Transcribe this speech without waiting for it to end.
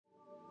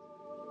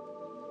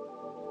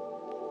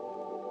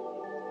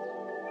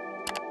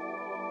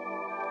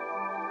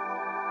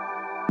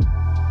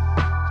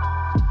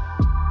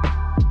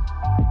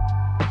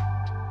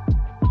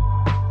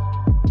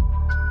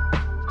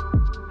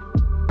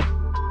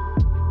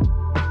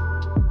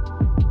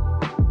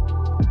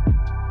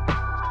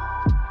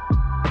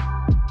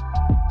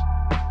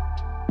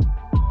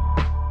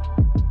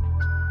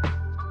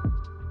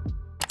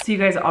So you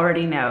guys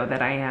already know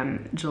that I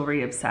am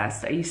jewelry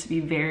obsessed. I used to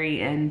be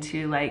very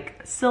into like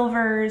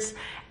silvers,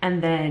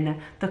 and then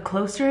the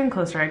closer and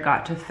closer I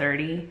got to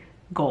 30,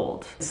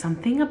 gold.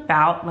 Something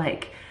about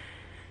like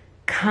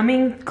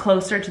coming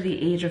closer to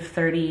the age of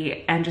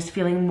 30 and just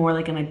feeling more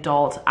like an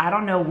adult. I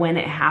don't know when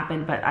it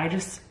happened, but I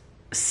just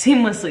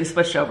seamlessly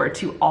switched over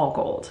to all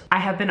gold. I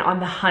have been on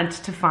the hunt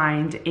to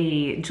find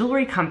a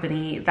jewelry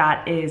company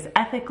that is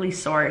ethically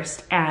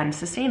sourced and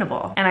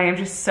sustainable. And I am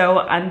just so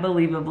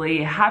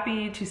unbelievably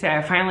happy to say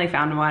I finally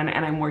found one,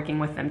 and I'm working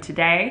with them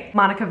today.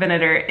 Monica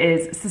Vinader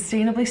is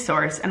sustainably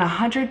sourced and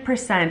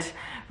 100%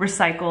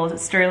 recycled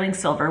sterling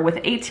silver with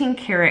 18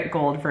 karat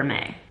gold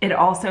vermeil. It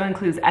also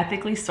includes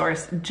ethically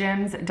sourced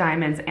gems,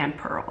 diamonds, and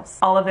pearls.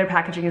 All of their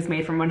packaging is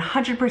made from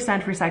 100%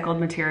 recycled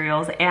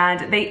materials,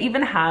 and they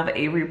even have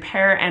a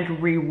repair and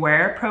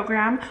rewear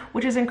program,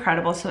 which is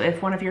incredible. So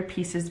if one of your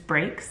pieces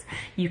breaks,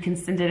 you can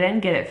send it in,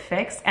 get it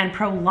fixed, and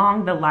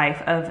prolong the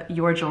life of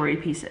your jewelry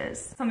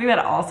pieces. Something that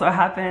also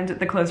happened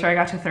the closer I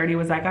got to 30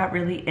 was I got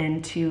really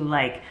into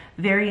like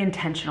very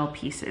intentional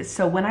pieces.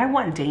 So when I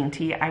want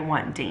dainty, I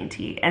want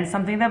dainty. And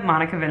something that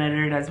Monica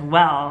Vinader does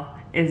well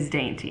is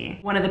dainty.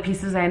 One of the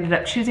pieces I ended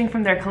up choosing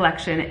from their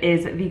collection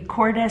is the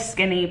Cordis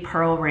Skinny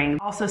Pearl Ring.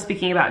 Also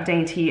speaking about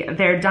dainty,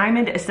 their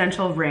Diamond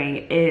Essential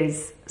Ring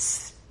is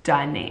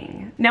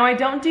stunning. Now I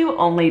don't do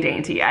only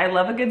dainty. I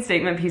love a good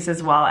statement piece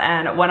as well,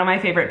 and one of my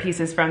favorite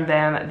pieces from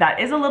them that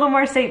is a little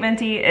more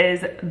statement-y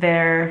is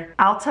their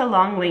Alta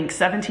Long Link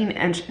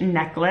 17-inch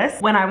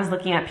necklace. When I was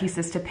looking at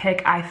pieces to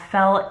pick, I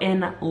fell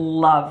in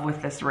love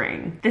with this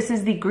ring. This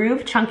is the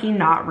Groove Chunky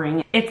Knot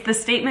Ring. It's the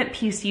statement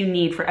piece you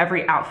need for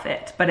every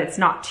outfit, but it's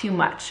not too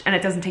much, and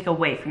it doesn't take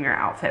away from your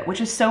outfit,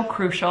 which is so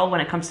crucial when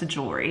it comes to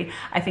jewelry.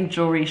 I think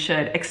jewelry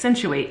should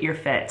accentuate your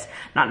fit,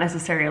 not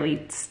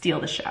necessarily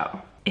steal the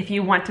show. If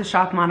you want to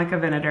shop Monica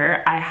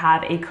Vinader, I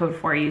have a code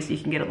for you so you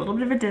can get a little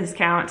bit of a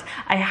discount.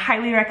 I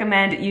highly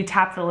recommend you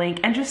tap the link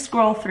and just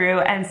scroll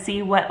through and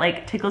see what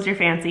like tickles your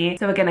fancy.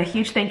 So again, a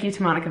huge thank you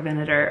to Monica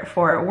Vinader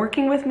for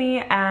working with me,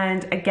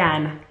 and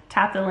again,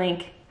 tap the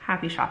link.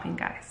 Happy shopping,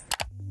 guys.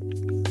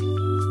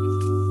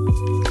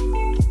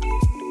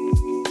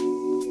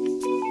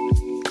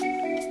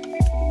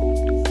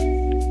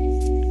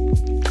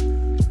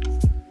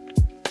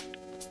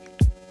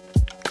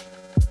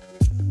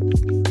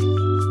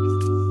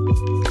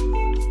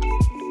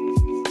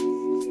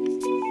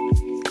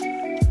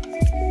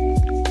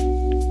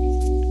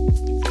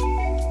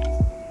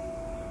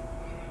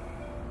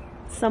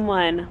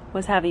 Someone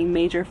was having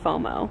major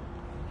FOMO.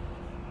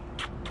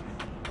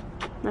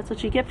 That's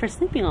what you get for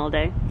sleeping all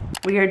day.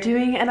 We are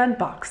doing an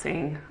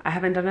unboxing. I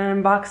haven't done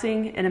an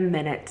unboxing in a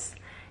minute,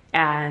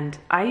 and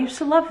I used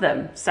to love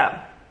them, so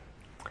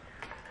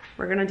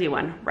we're gonna do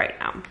one right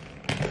now.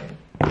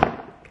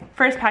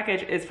 First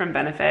package is from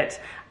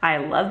Benefit. I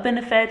love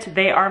Benefit.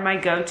 They are my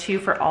go-to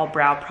for all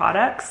brow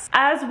products,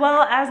 as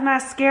well as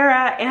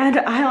mascara and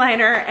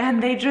eyeliner,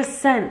 and they just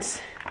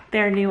sent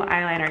their new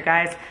eyeliner,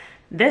 guys.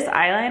 This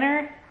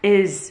eyeliner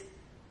is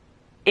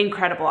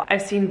incredible.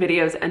 I've seen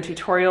videos and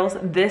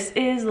tutorials. This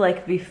is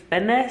like the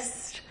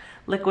thinnest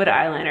liquid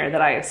eyeliner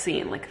that I have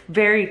seen, like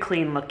very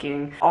clean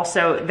looking.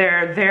 Also,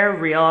 their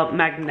real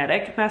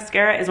magnetic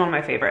mascara is one of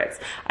my favorites.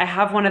 I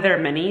have one of their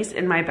minis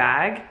in my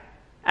bag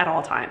at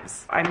all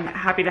times. I'm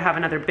happy to have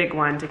another big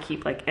one to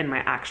keep like in my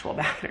actual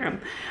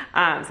bathroom.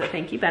 So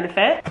thank you,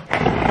 Benefit.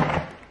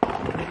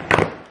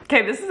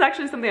 Okay, this is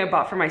actually something I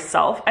bought for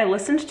myself. I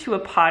listened to a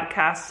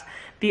podcast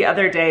the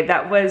other day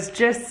that was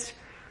just,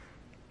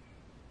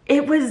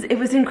 it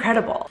was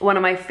incredible. One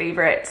of my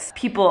favorite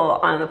people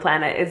on the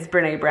planet is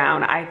Brene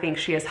Brown. I think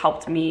she has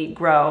helped me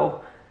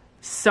grow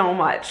so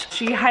much.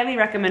 She highly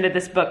recommended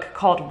this book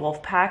called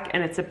Wolfpack,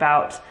 and it's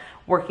about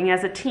working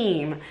as a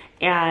team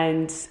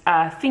and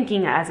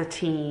thinking as a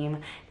team,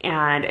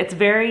 and it's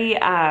very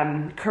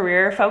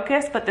career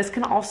focused, but this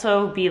can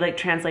also be like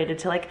translated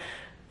to like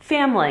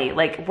family,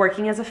 like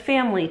working as a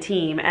family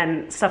team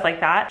and stuff like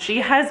that. She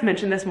has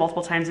mentioned this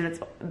multiple times, and it's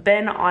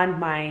been on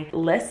my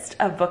list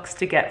of books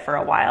to get for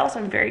a while,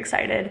 so I'm very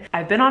excited.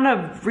 I've been on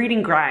a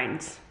reading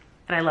grind,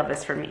 and I love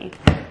this for me.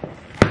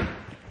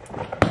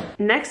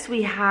 Next,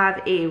 we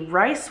have a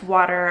Rice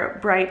Water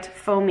Bright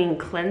Foaming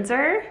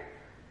Cleanser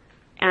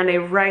and a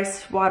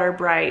Rice Water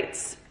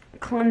Bright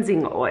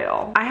cleansing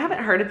oil. I haven't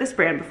heard of this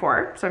brand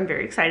before, so I'm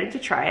very excited to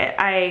try it.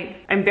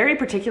 I'm very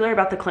particular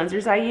about the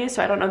cleansers I use,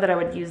 so I don't know that I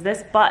would use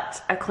this,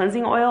 but a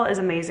cleansing oil is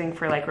amazing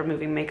for like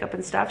removing makeup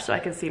and stuff, so I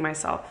can see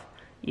myself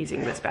using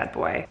this bad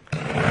boy.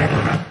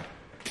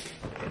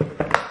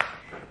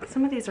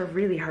 Some of these are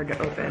really hard to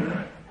open.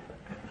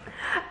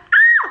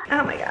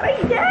 Oh my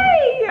god,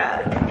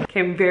 yay! Okay,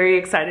 I'm very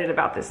excited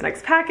about this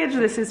next package.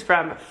 This is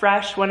from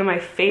Fresh, one of my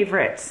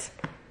favorites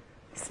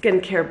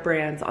skincare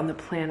brands on the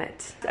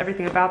planet.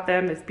 Everything about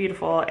them is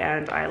beautiful,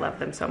 and I love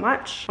them so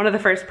much. One of the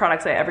first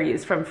products I ever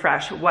used from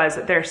Fresh was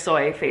their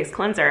soy face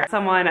cleanser.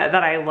 Someone that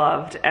I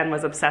loved and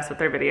was obsessed with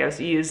their videos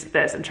used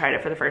this and tried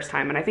it for the first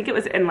time, and I think it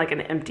was in like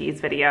an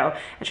empties video,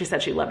 and she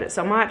said she loved it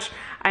so much.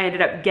 I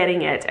ended up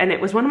getting it, and it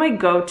was one of my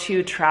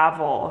go-to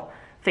travel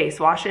face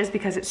washes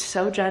because it's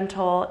so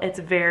gentle. It's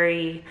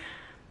very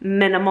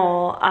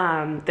minimal.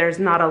 There's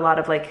not a lot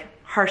of like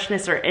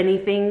harshness or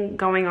anything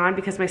going on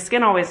because my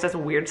skin always does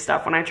weird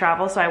stuff when I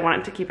travel, so I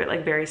wanted to keep it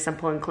like very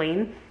simple and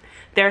clean.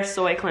 Their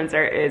soy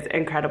cleanser is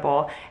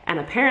incredible, and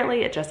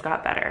apparently it just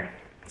got better.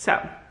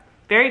 So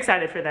very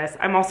excited for this.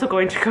 I'm also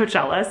going to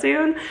Coachella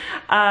soon,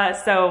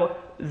 so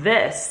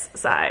this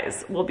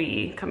size will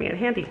be coming in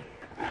handy.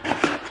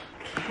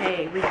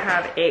 Okay, we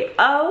have a,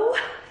 oh,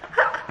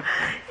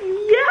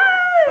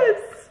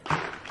 yes!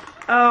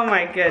 Oh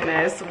my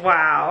goodness,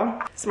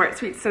 wow. Smart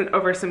Sweets sent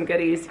over some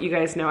goodies. You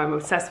guys know I'm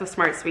obsessed with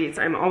Smart Sweets.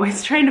 I'm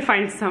always trying to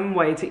find some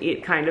way to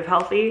eat kind of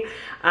healthy.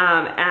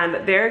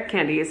 And their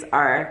candies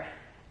are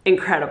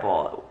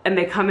incredible. And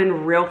they come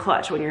in real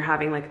clutch when you're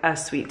having like a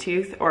sweet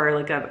tooth or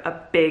like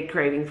a big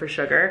craving for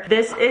sugar.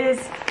 This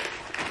is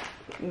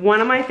one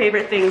of my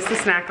favorite things to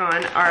snack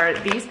on are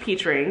these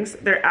peach rings.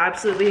 They're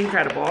absolutely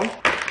incredible.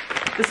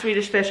 The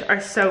Swedish fish are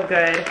so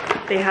good.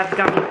 They have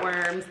gummy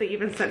worms. They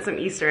even sent some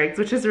Easter eggs,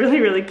 which is really,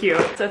 really cute.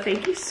 So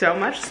thank you so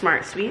much,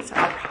 Smart Sweets.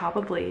 I'll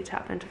probably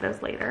tap into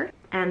those later.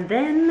 And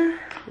then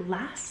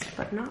last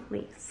but not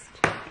least,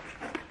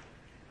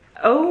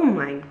 oh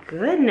my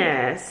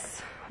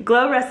goodness.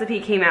 Glow Recipe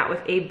came out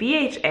with a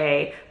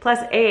BHA plus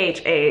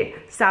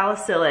AHA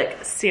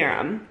salicylic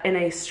serum in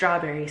a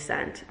strawberry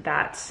scent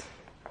that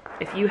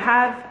if you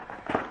have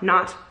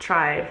not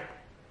tried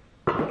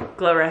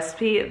Glow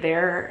Recipe,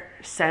 their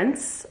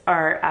scents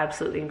are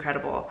absolutely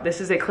incredible. This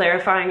is a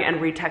clarifying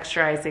and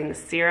retexturizing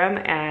serum,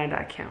 and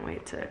I can't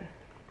wait to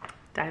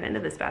dive into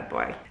this bad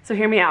boy. So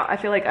hear me out. I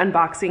feel like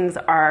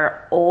unboxings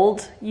are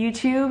old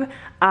YouTube,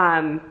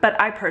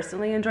 but I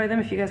personally enjoy them.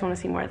 If you guys want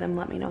to see more of them,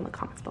 let me know in the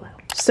comments below.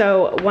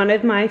 So one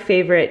of my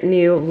favorite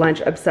new lunch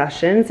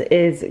obsessions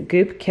is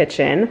Goop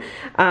Kitchen.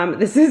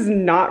 This is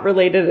not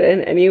related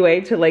in any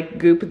way to like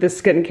Goop, the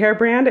skincare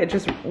brand. It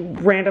just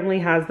randomly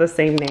has the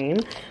same name.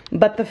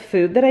 But the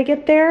food that I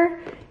get there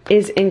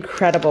is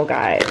incredible,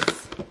 guys.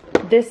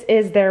 This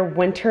is their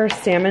winter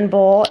salmon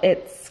bowl.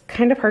 It's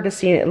kind of hard to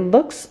see. It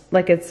looks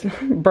like it's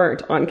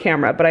burnt on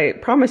camera, but I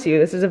promise you,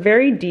 this is a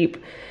very deep,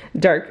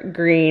 dark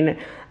green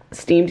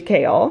steamed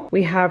kale.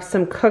 We have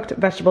some cooked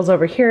vegetables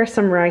over here,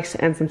 some rice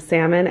and some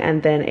salmon,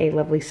 and then a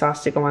lovely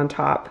sauce to go on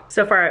top.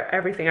 So far,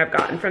 everything I've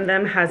gotten from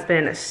them has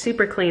been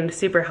super clean,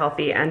 super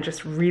healthy, and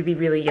just really,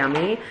 really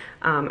yummy,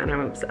 and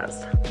I'm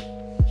obsessed.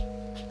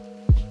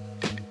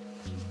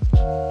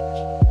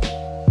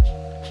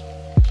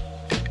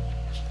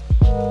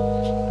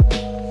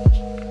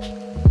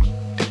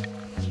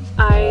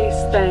 I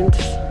spent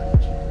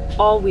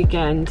all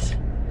weekend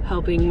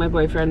helping my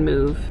boyfriend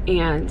move,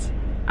 and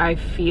I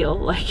feel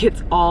like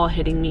it's all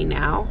hitting me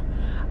now.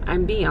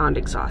 I'm beyond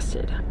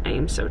exhausted. I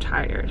am so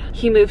tired.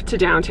 He moved to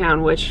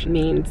downtown, which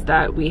means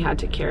that we had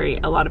to carry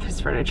a lot of his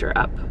furniture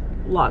up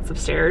lots of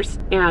stairs,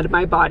 and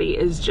my body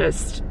is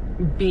just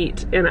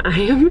beat and I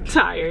am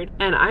tired,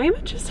 and I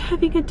am just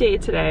having a day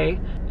today,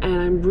 and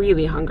I'm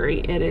really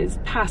hungry. It is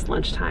past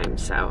lunchtime,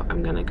 so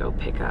I'm gonna go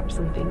pick up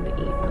something to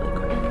eat really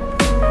quick.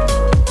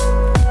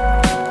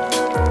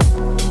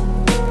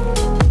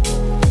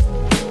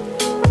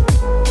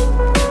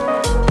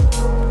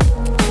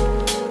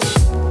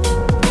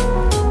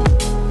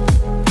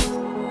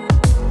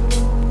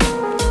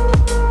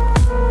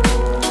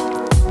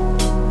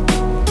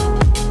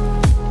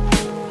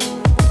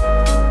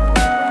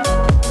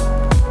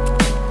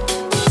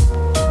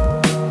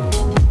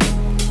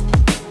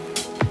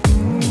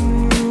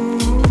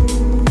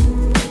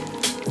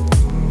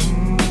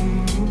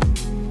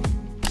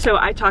 So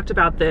I talked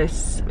about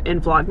this in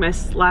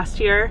Vlogmas last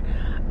year,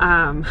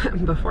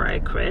 before I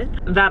quit,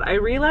 that I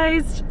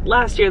realized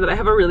last year that I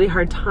have a really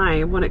hard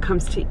time when it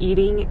comes to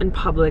eating in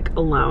public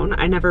alone.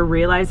 I never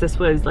realized this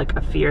was like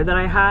a fear that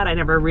I had. I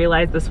never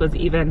realized this was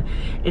even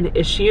an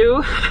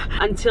issue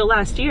until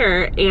last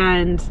year.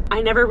 And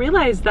I never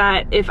realized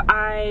that if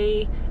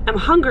I am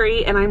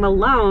hungry and I'm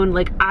alone,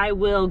 like I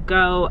will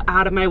go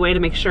out of my way to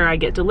make sure I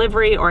get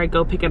delivery or I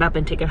go pick it up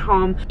and take it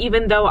home,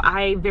 even though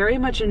I very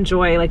much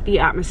enjoy like the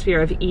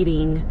atmosphere of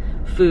eating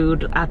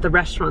food at the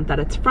restaurant that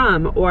it's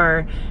from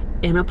or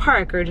in a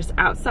park or just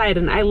outside.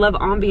 And I love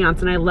ambiance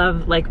and I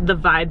love like the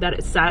vibe that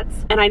it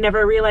sets. And I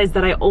never realized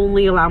that I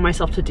only allow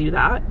myself to do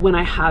that when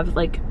I have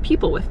like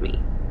people with me.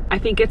 I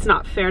think it's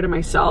not fair to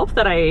myself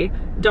that I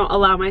don't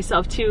allow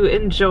myself to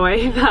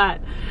enjoy that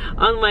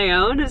on my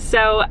own.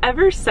 So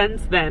ever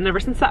since then, ever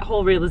since that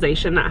whole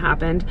realization that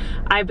happened,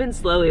 I've been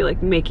slowly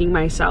like making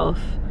myself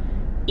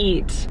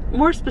eat,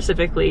 more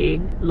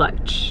specifically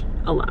lunch,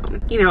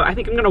 alone. You know, I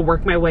think I'm gonna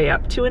work my way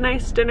up to a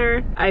nice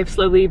dinner. I've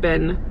slowly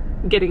been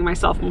getting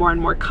myself more and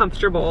more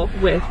comfortable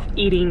with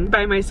eating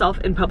by myself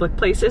in public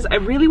places. I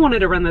really wanted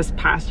to run this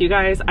past you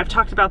guys. I've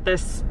talked about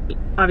this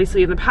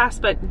obviously in the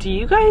past, but do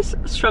you guys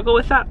struggle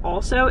with that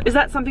also? Is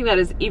that something that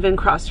has even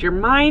crossed your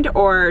mind,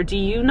 or do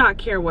you not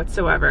care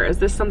whatsoever? Is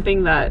this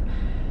something that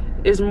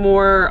is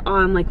more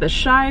on like the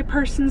shy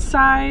person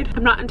side?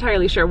 I'm not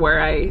entirely sure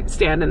where I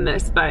stand in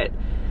this, but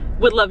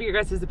Would love your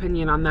guys'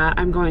 opinion on that.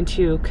 I'm going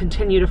to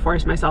continue to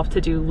force myself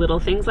to do little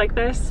things like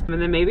this. And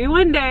then maybe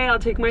one day I'll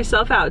take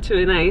myself out to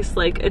a nice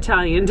like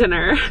Italian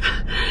dinner.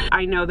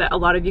 I know that a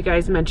lot of you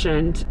guys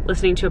mentioned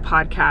listening to a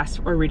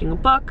podcast or reading a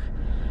book.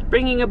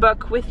 Bringing a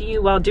book with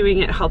you while doing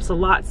it helps a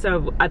lot,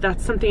 so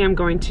that's something I'm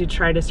going to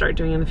try to start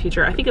doing in the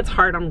future. I think it's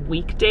hard on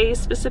weekdays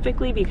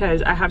specifically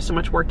because I have so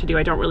much work to do.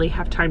 I don't really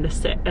have time to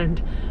sit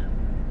and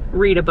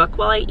read a book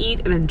while I eat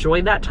and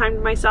enjoy that time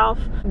to myself.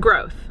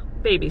 Growth,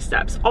 baby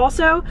steps.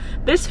 Also,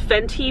 this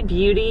Fenty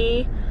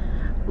Beauty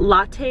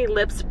Latte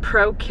Lips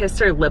Pro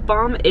Kisser Lip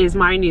Balm is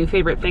my new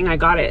favorite thing. I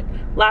got it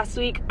last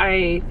week.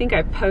 I think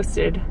I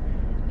posted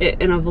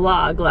it in a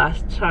vlog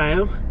last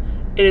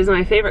time. It is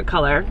my favorite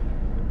color.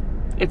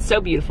 It's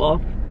so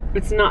beautiful.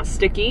 It's not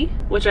sticky,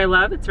 which I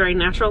love. It's very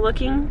natural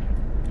looking.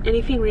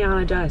 Anything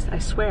Rihanna does, I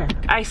swear.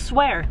 I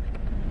swear.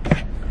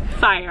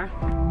 Fire.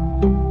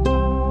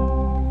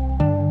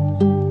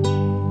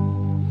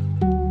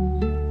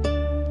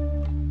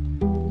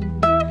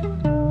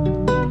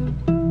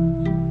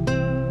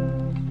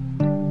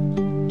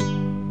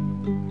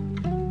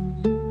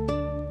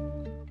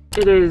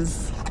 It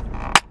is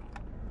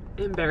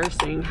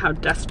embarrassing how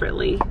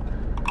desperately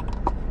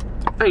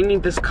I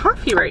need this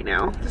coffee right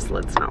now. This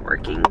lid's not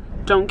working.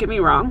 Don't get me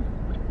wrong.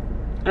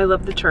 I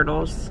love the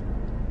turtles.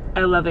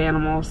 I love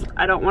animals.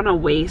 I don't want to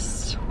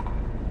waste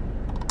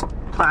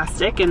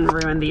plastic and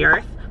ruin the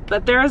earth,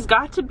 but there has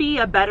got to be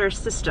a better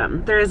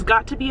system. There has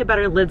got to be a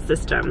better lid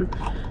system.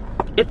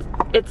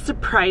 It's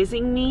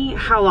surprising me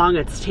how long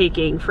it's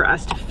taking for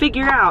us to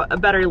figure out a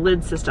better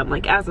lid system,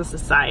 like as a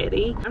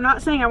society. I'm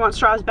not saying I want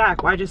straws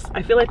back.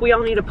 I feel like we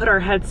all need to put our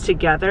heads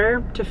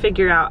together to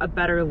figure out a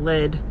better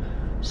lid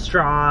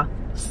straw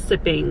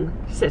sipping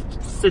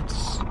system.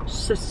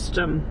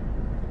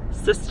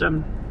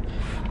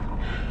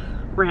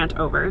 Rant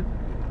over.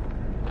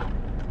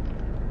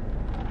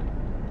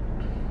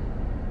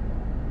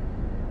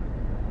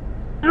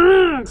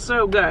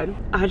 So good.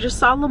 I just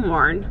saw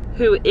Lamorne,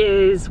 who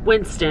is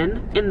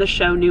Winston in the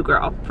show New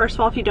Girl. First of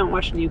all, if you don't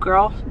watch New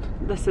Girl,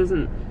 this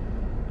isn't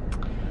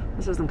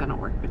gonna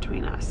work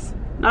between us.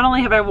 Not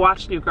only have I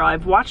watched New Girl,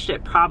 I've watched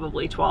it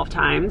probably 12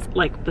 times,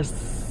 like the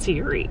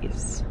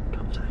series.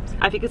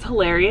 I think it's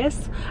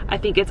hilarious. I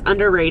think it's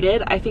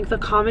underrated. I think the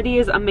comedy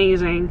is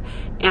amazing.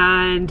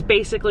 And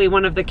basically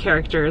one of the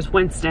characters,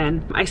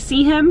 Winston, I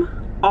see him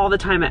all the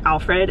time at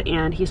Alfred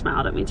and he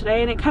smiled at me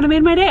today and it kind of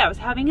made my day. I was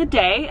having a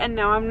day and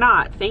now I'm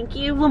not. Thank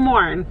you,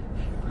 Lamorne,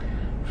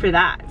 for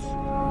that.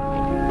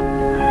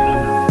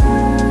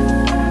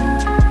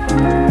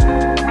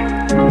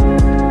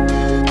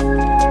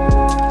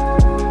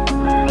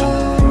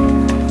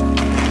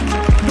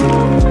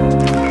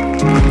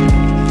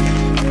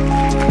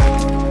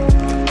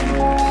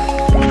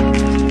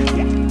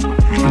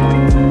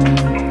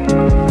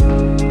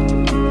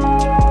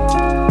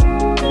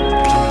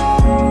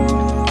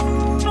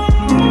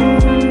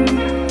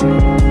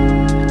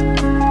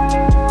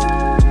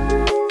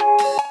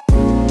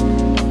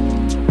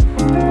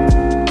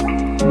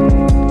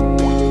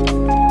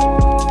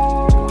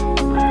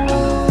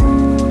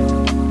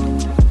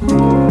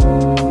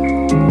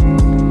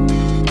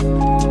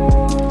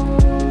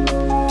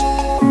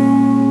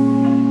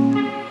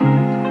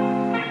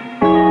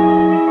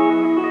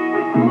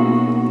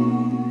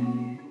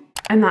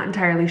 I'm not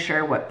entirely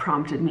sure what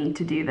prompted me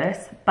to do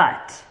this,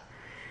 but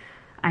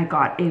I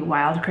got a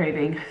wild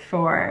craving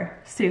for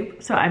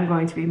soup, so I'm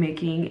going to be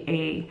making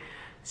a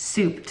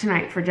soup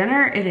tonight for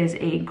dinner. It is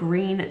a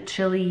green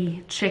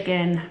chili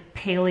chicken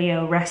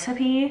paleo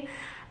recipe,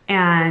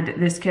 and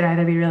this could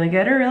either be really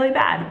good or really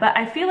bad, but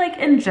I feel like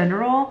in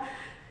general,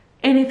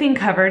 anything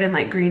covered in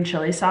like green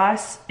chili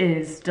sauce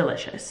is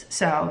delicious.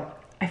 So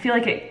I feel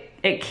like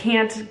it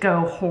can't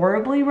go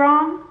horribly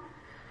wrong,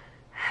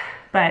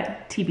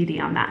 but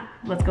TBD on that.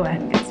 Let's go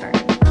ahead and get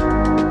started.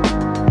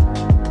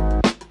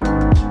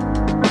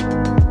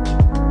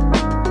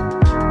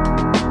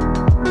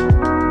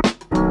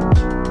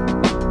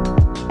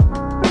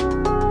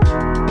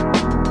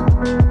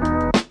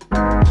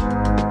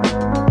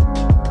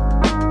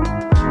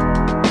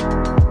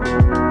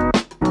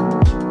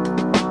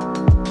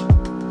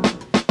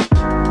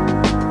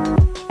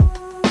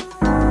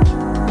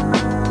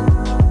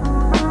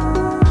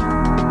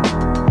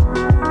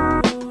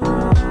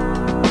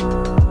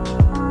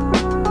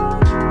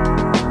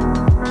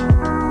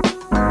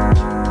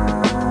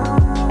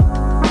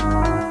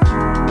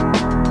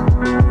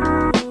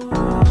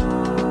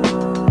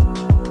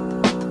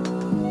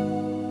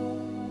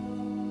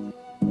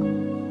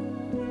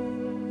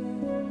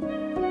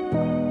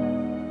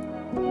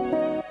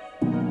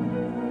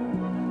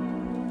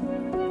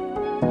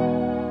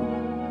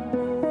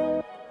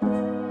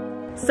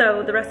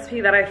 So the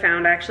recipe that I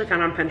actually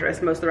found on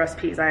Pinterest. Most of the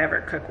recipes I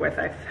ever cook with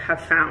I have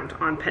found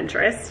on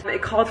Pinterest.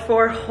 It called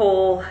for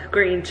whole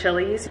green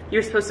chilies.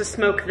 You're supposed to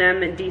smoke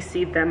them and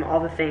de-seed them, all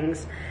the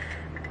things.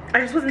 I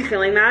just wasn't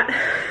feeling that,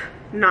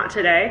 not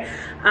today.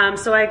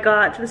 So I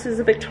got, this is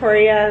a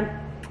Victoria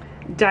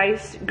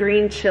diced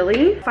green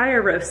chili,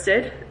 fire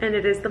roasted, and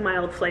it is the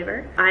mild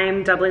flavor. I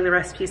am doubling the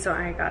recipe, so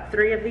I got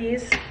 3 of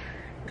these.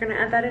 I'm gonna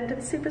add that into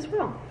the soup as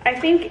well. I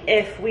think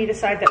if we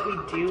decide that we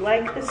do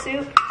like the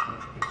soup,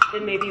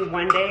 then maybe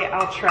one day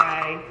I'll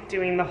try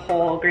doing the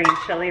whole green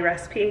chili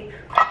recipe.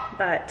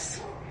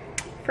 But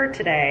for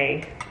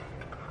today,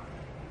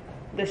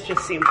 this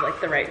just seems like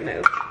the right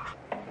move.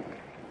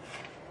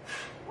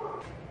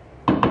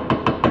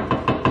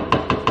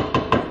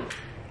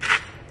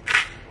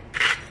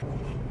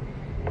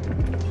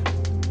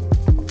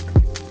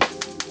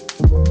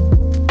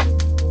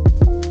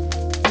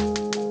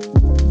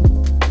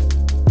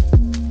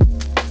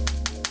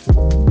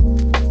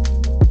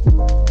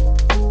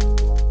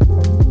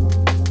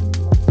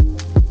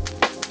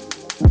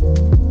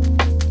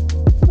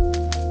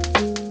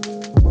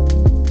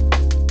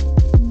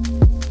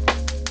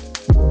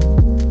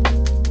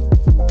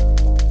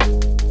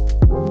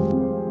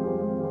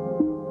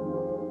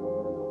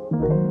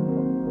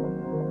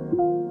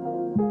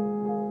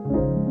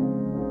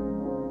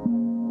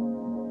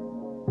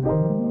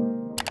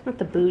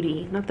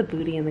 Not the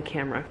booty in the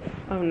camera.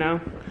 Oh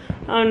no,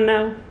 oh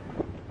no.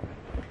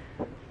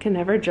 Can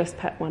never just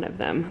pet one of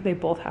them. They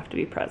both have to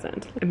be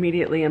present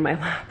immediately in my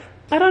lap.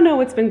 I don't know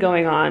what's been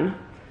going on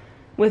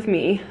with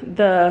me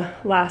the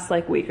last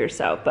like week or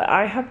so, but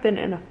I have been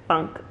in a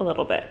funk a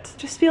little bit.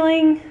 Just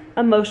feeling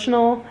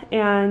emotional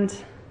and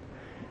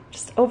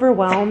just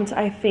overwhelmed.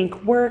 I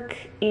think work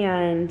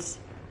and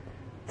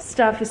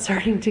stuff is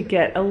starting to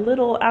get a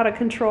little out of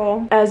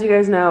control. As you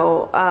guys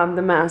know,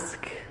 the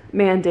mask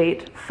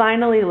mandate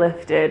finally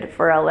lifted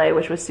for LA,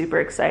 which was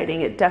super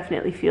exciting. It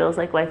definitely feels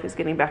like life is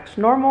getting back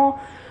to normal.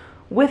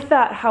 With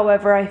that,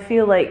 however, I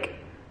feel like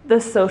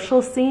the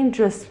social scene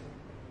just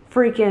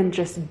freaking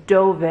just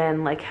dove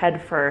in like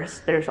head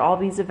first. There's all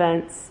these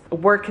events,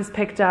 work has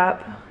picked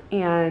up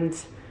and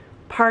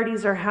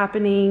parties are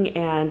happening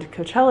and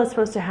Coachella is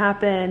supposed to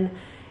happen,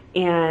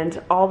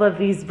 and all of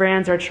these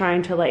brands are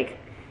trying to like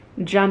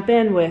jump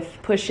in with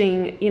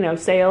pushing, you know,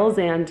 sales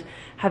and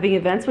having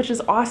events, which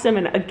is awesome.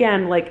 And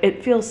again, like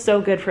it feels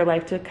so good for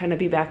life to kind of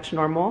be back to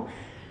normal.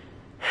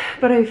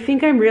 But I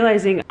think I'm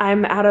realizing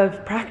I'm out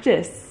of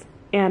practice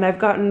and I've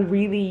gotten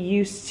really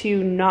used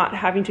to not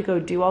having to go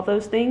do all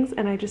those things.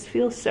 And I just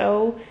feel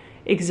so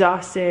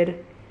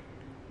exhausted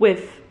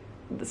with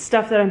the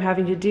stuff that I'm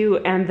having to do,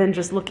 and then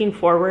just looking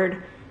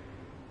forward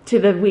to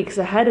the weeks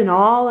ahead and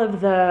all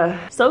of the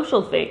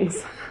social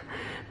things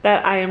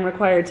that I am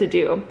required to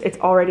do. It's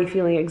already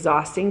feeling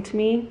exhausting to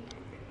me.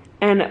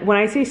 And when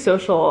I say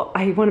social,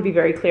 I want to be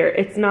very clear.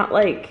 It's not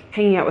like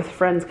hanging out with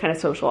friends kind of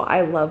social.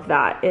 I love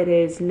that. It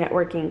is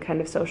networking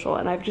kind of social.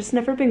 And I've just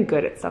never been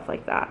good at stuff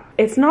like that.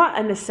 It's not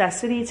a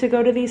necessity to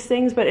go to these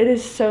things, but it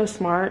is so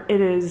smart. It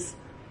is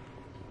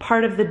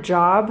part of the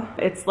job.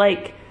 It's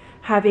like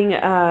having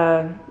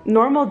a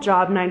normal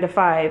job 9 to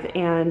 5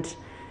 and,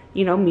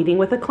 you know, meeting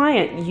with a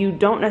client. You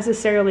don't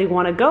necessarily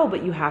want to go,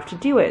 but you have to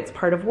do it. It's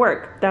part of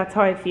work. That's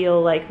how I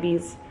feel like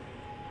these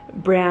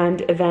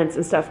brand events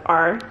and stuff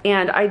are.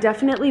 And I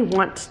definitely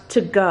want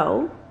to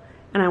go,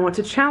 and I want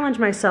to challenge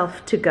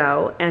myself to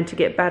go and to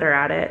get better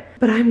at it.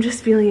 But I'm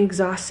just feeling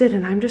exhausted,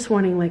 and I'm just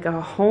wanting like a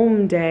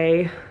home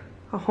day,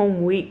 a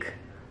home week,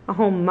 a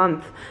home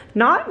month.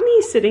 Not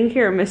me sitting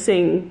here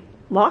missing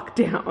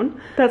lockdown.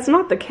 That's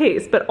not the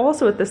case, but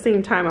also at the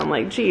same time, I'm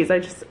like, geez,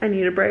 I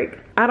need a break.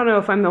 I don't know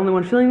if I'm the only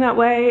one feeling that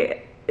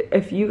way.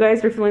 If you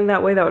guys are feeling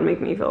that way, that would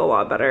make me feel a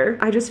lot better.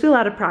 I just feel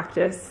out of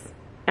practice.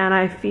 And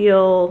I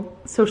feel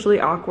socially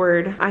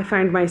awkward. I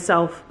find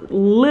myself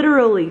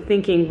literally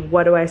thinking,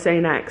 what do I say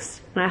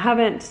next? And I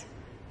haven't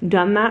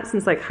done that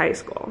since like high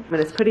school. But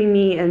it's putting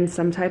me in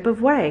some type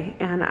of way.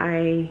 And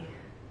I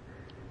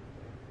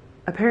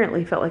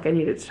apparently felt like I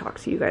needed to talk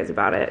to you guys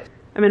about it.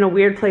 I'm in a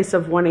weird place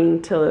of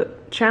wanting to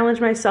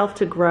challenge myself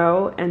to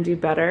grow and do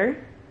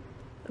better,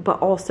 but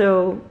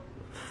also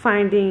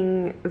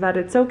finding that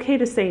it's okay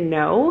to say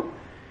no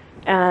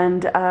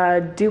and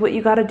do what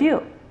you gotta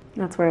do.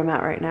 That's where I'm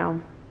at right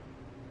now.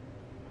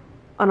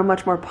 On a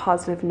much more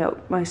positive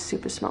note, my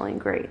soup is smelling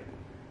great.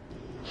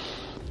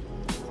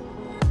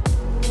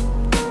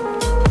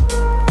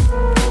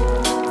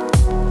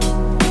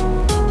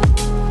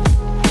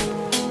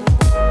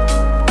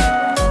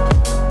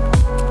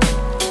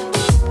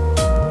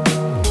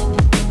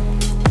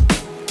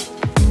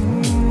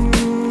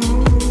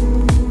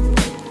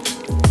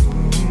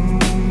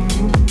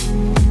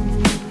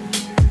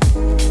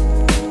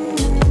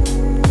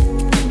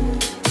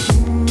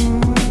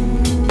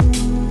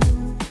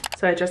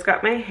 So I just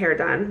got my hair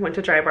done, went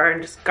to Dry Bar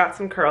and just got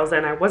some curls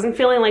in. I wasn't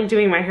feeling like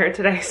doing my hair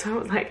today, so I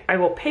was like, I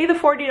will pay the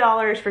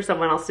 $40 for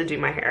someone else to do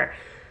my hair.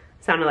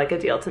 Sounded like a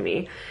deal to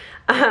me.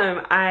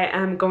 I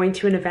am going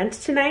to an event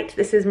tonight.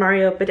 This is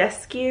Mario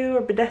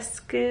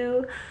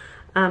Badescu.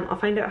 I'll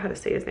find out how to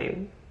say his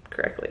name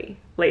correctly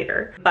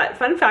later. But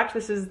fun fact,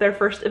 this is their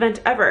first event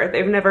ever.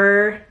 They've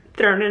never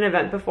thrown an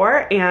event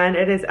before, and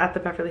it is at the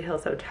Beverly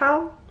Hills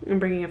Hotel. I'm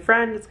bringing a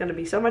friend. It's gonna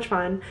be so much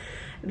fun.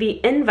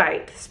 The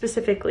invite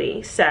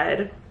specifically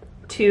said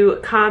to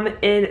come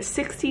in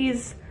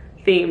 60s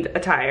themed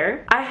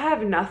attire. I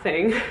have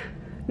nothing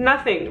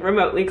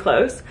remotely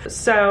close.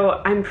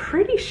 So I'm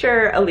pretty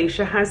sure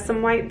Alicia has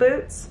some white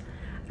boots.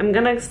 I'm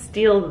gonna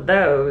steal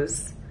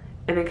those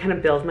and then kind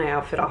of build my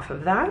outfit off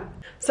of that.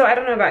 So I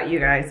don't know about you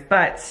guys,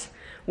 but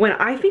when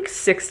I think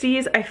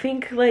 60s, I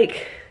think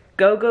like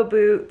go-go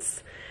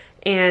boots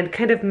and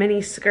kind of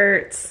mini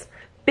skirts,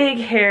 big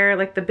hair,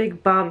 like the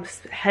big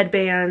bumps,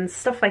 headbands,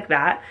 stuff like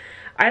that.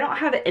 I don't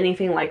have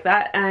anything like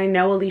that, and I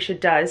know Alicia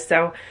does,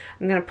 so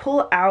I'm gonna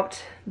pull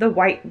out the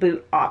white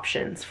boot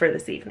options for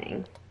this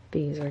evening.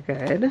 These are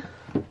good.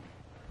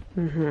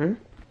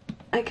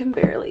 I can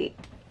barely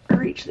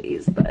reach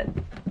these, but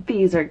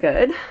these are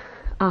good.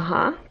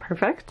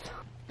 Perfect.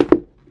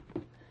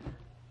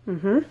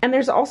 And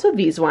there's also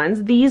these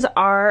ones. These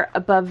are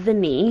above the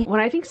knee. When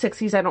I think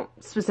 60s, I don't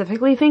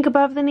specifically think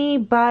above the knee,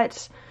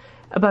 but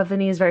above the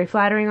knee is very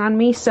flattering on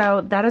me,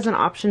 so that is an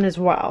option as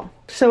well.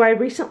 So I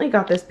recently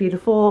got this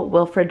beautiful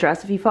Wilfred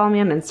dress. If you follow me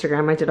on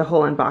Instagram, I did a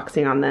whole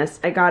unboxing on this.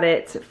 I got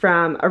it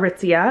from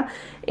Aritzia,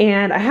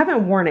 and I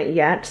haven't worn it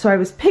yet, so I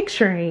was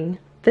picturing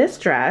this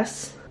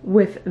dress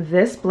with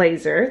this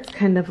blazer. It's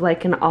kind of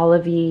like an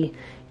olivey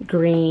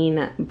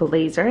green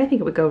blazer. I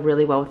think it would go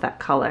really well with that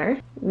color.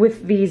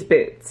 With these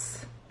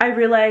boots. I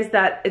realize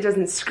that it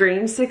doesn't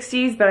scream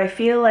 60s, but I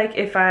feel like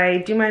if I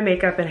do my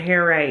makeup and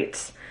hair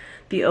right,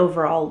 the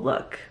overall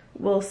look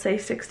will say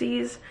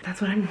 60s.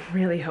 That's what I'm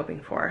really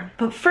hoping for.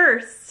 But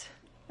first,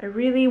 I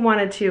really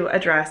wanted to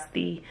address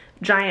the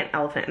giant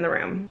elephant in the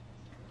room.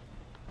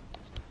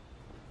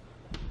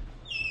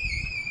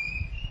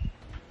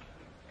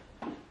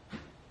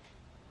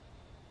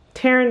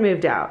 Taryne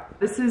moved out.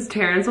 This is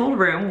Taryne's old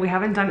room. We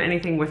haven't done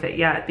anything with it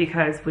yet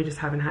because we just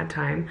haven't had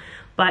time.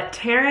 But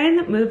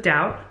Taryne moved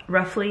out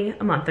roughly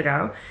a month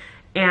ago,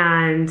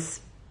 and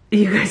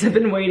you guys have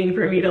been waiting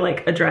for me to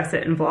like address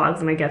it in vlogs,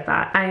 and I get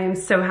that. I am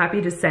so happy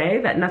to say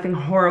that nothing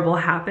horrible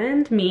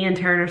happened. Me and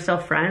Taryne are still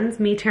friends.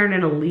 Me, Taryne,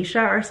 and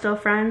Alicia are still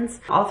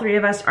friends. All three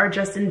of us are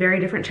just in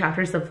very different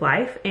chapters of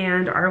life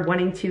and are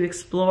wanting to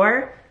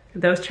explore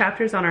those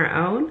chapters on our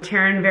own.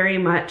 Taryne very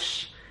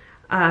much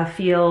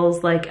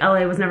feels like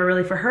LA was never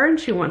really for her, and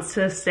she wants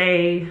to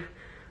stay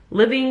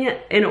living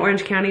in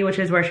Orange County, which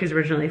is where she's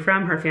originally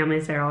from. Her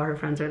family's there, all her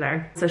friends are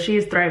there. So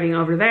she's thriving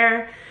over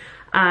there.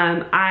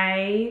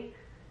 I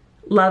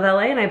love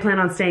LA and I plan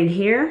on staying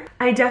here.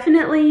 I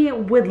definitely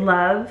would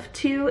love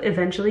to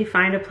eventually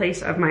find a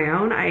place of my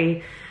own.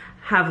 I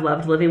have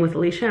loved living with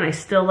Alicia, and I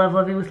still love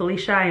living with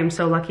Alicia. I am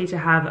so lucky to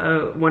have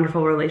a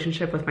wonderful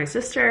relationship with my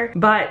sister,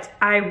 but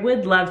I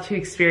would love to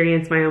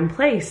experience my own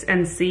place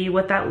and see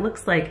what that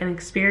looks like, and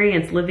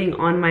experience living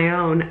on my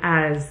own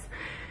as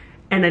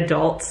an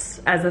adult,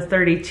 as a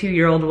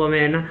 32-year-old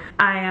woman.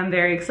 I am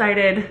very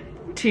excited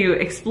to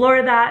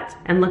explore that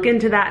and look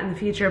into that in the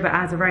future, but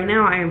as of right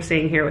now, I am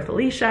staying here with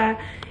Alicia,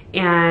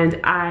 and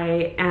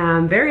I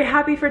am very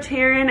happy for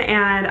Taryne,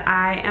 and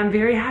I am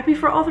very happy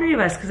for all three of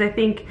us, because I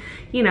think,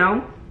 you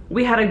know,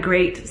 we had a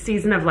great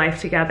season of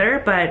life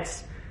together,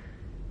 but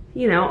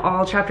you know,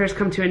 all chapters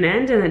come to an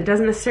end, and it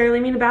doesn't necessarily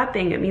mean a bad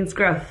thing. It means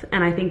growth,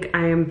 and I think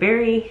I am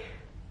very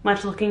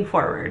much looking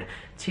forward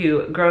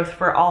to growth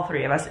for all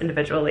three of us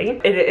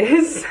individually. It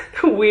is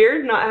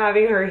weird not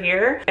having her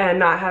here and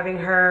not having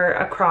her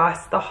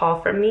across the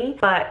hall from me,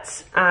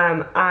 but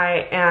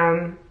I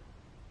am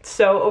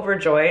so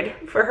overjoyed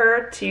for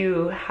her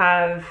to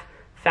have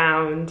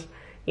found,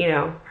 you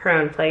know, her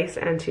own place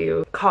and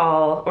to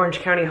call Orange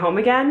County home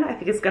again. I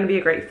think it's gonna be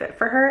a great fit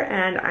for her,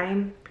 and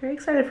I'm very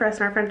excited for us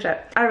and our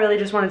friendship. I really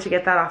just wanted to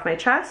get that off my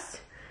chest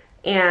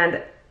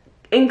and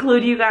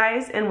include you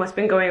guys in what's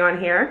been going on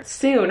here.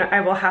 Soon I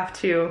will have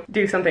to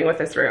do something with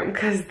this room,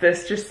 because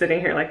this just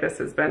sitting here like this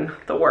has been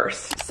the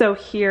worst. So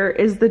here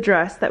is the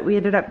dress that we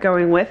ended up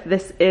going with.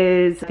 This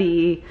is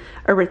the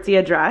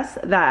Aritzia dress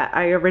that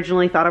I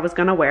originally thought I was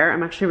gonna wear.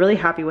 I'm actually really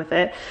happy with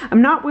it.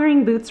 I'm not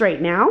wearing boots right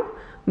now,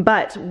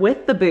 but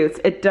with the boots,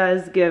 it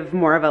does give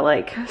more of a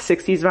like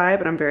 60s vibe,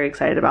 and I'm very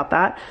excited about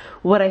that.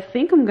 What I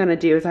think I'm gonna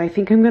do is I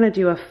think I'm gonna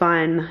do a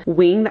fun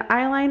winged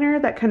eyeliner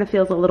that kind of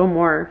feels a little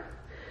more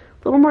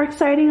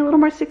exciting, a little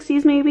more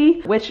 60s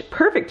maybe, which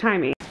perfect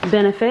timing.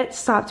 Benefit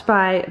stopped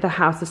by the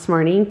house this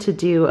morning to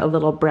do a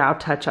little brow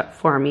touch up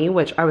for me,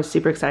 which I was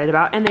super excited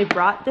about. And they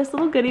brought this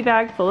little goodie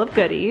bag full of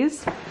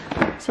goodies.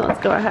 So let's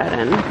go ahead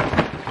and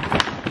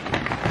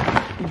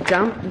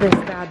dump this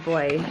bad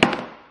boy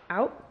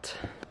out.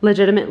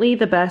 Legitimately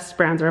the best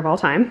bronzer of all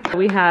time.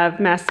 We have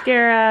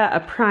mascara, a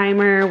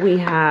primer, we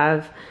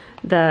have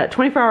the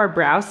 24-hour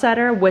brow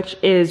setter, which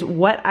is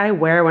what I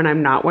wear when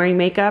I'm not wearing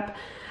makeup.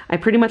 I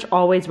pretty much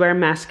always wear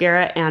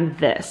mascara and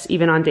this,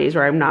 even on days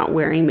where I'm not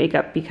wearing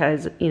makeup,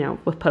 because, you know,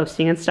 with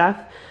posting and stuff,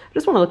 I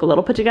just want to look a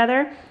little put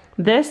together.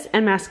 This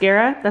and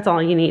mascara, that's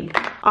all you need.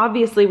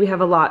 Obviously, we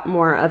have a lot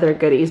more other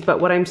goodies, but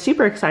what I'm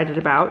super excited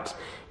about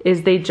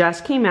is they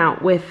just came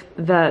out with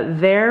the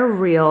They're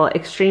Real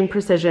Extreme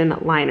Precision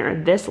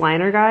Liner. This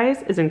liner,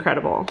 guys, is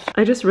incredible.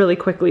 I just really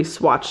quickly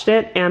swatched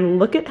it and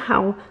look at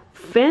how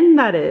thin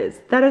that is.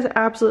 That is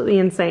absolutely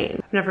insane.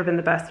 I've never been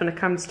the best when it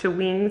comes to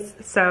wings,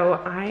 so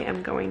I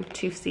am going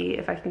to see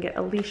if I can get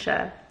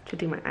Alicia to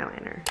do my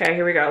eyeliner. Okay,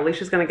 here we go.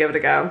 Alicia's gonna give it a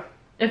go.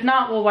 If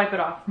not, we'll wipe it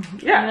off.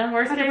 Yeah, and then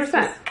worst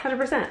 100%,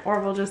 100%, or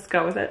we'll just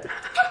go with it.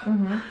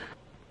 Mm-hmm.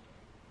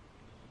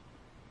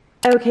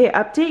 Okay,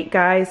 update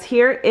guys,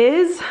 here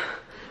is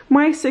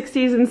my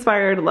 60s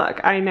inspired look.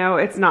 I know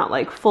it's not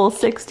like full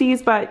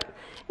 60s, but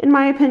in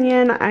my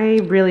opinion, I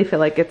really feel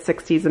like it's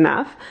 60s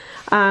enough.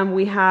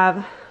 We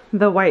have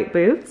the white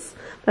boots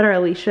that are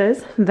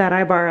Alicia's that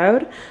I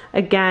borrowed.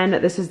 Again,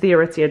 this is the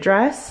Aritzia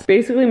dress.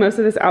 Basically, most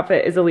of this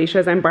outfit is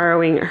Alicia's. I'm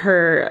borrowing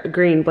her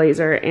green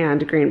blazer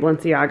and green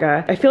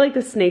Balenciaga. I feel like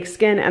the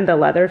snakeskin and the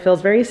leather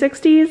feels very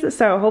 60s,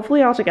 so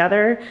hopefully all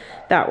together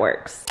that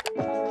works.